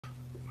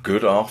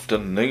Good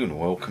afternoon,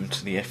 welcome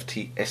to the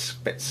FTS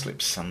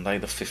Betslip Sunday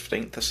the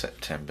 15th of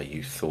September.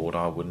 You thought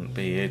I wouldn't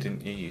be here,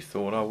 didn't you? You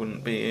thought I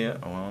wouldn't be here.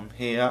 Oh, I'm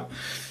here.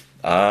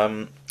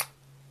 The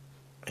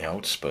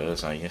old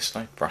Spurs,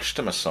 yesterday, brushed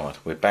them aside.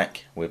 We're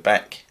back. Right,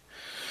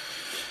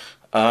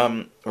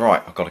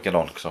 I've got to get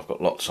on because I've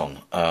got lots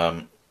on.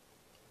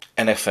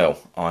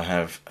 NFL, I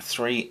have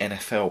 3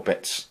 NFL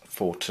bets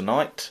for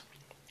tonight.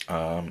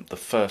 The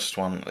first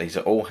one, these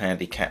are all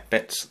handicap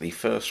bets. The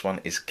first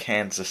one is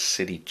Kansas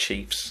City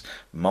Chiefs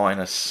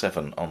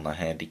 -7 on the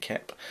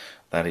handicap.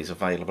 That is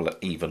available at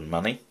even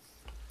money.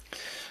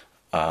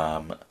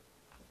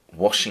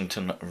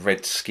 Washington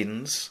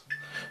Redskins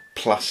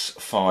plus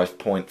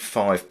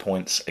 5.5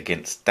 points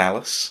against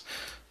Dallas.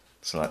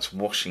 So that's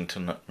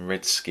Washington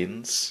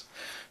Redskins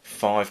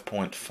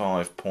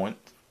 5.5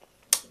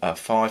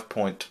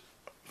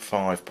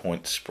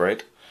 point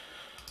spread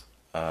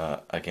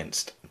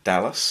against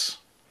Dallas,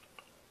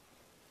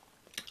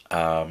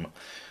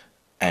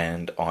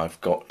 and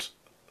I've got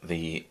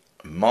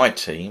my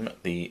team,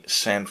 the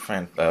San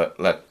Fran.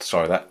 That's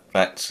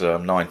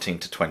 19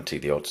 to 20.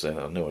 The odds there.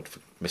 I knew I'd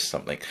missed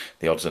something.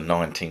 The odds are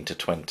 19 to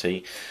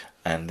 20,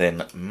 and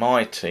then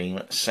my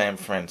team, San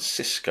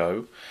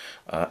Francisco,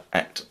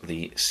 at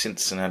the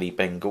Cincinnati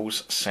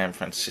Bengals, San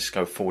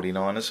Francisco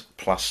 49ers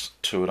plus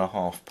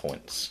 2.5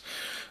 points.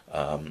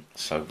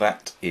 So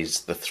that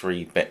is the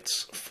 3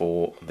 bets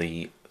for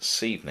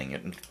this evening.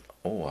 And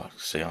I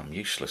see I'm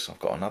useless. I've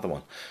got another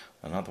one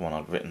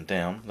I've written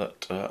down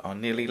that I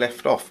nearly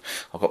left off.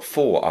 I've got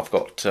 4. I've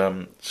got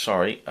the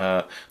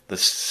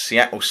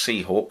Seattle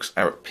Seahawks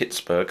are at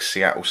Pittsburgh.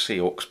 Seattle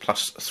Seahawks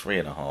plus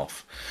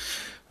 3.5.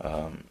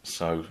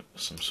 So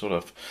some sort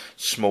of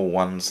small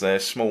ones there,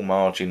 small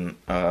margin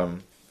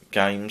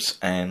games,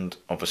 and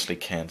obviously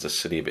Kansas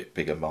City a bit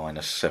bigger,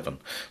 -7.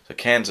 So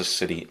Kansas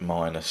City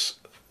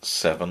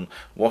 -7,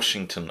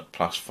 Washington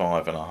plus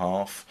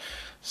 5.5,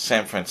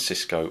 San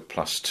Francisco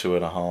plus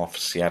 2.5,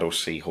 Seattle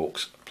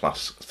Seahawks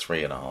plus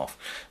 3.5.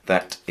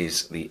 That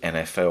is the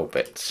NFL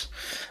bets.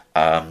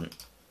 I've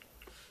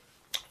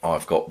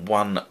got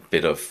one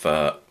bit of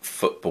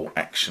football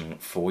action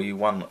for you,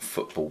 one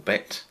football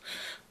bet,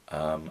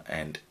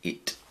 and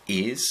it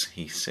is,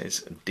 he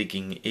says,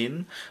 digging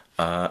in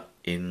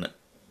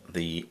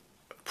the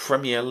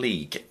Premier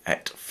League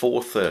at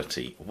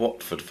 4:30,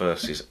 Watford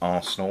versus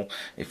Arsenal.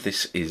 If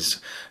this is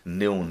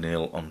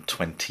 0-0 on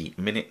 20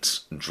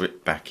 minutes,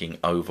 drip backing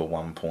over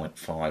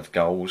 1.5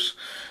 goals,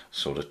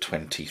 sort of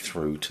 20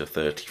 through to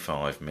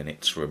 35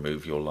 minutes,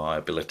 remove your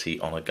liability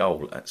on a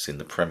goal. That's in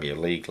the Premier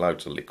League,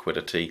 loads of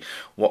liquidity.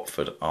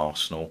 Watford,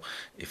 Arsenal,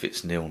 if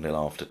it's 0-0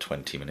 after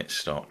 20 minutes,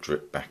 start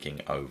drip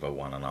backing over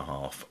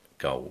 1.5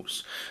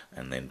 goals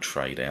and then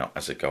trade out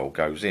as a goal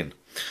goes in.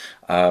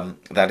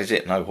 That is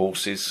it, no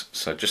horses,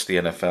 so just the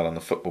NFL and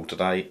the football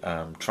today.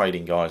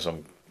 Trading guys,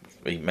 I'll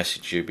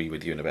message you, be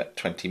with you in about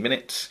 20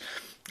 minutes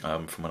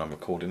from when I'm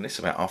recording this,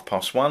 about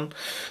 1:30.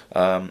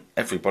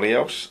 Everybody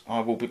else, I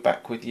will be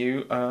back with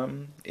you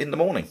in the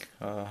morning.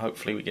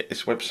 Hopefully we get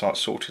this website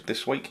sorted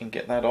this week and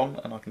get that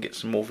on, and I can get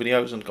some more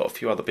videos, and got a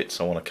few other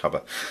bits I want to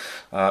cover.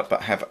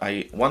 But have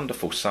a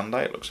wonderful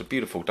Sunday. It looks a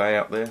beautiful day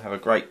out there. Have a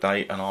great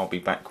day, and I'll be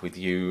back with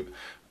you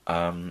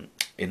in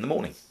the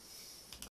morning.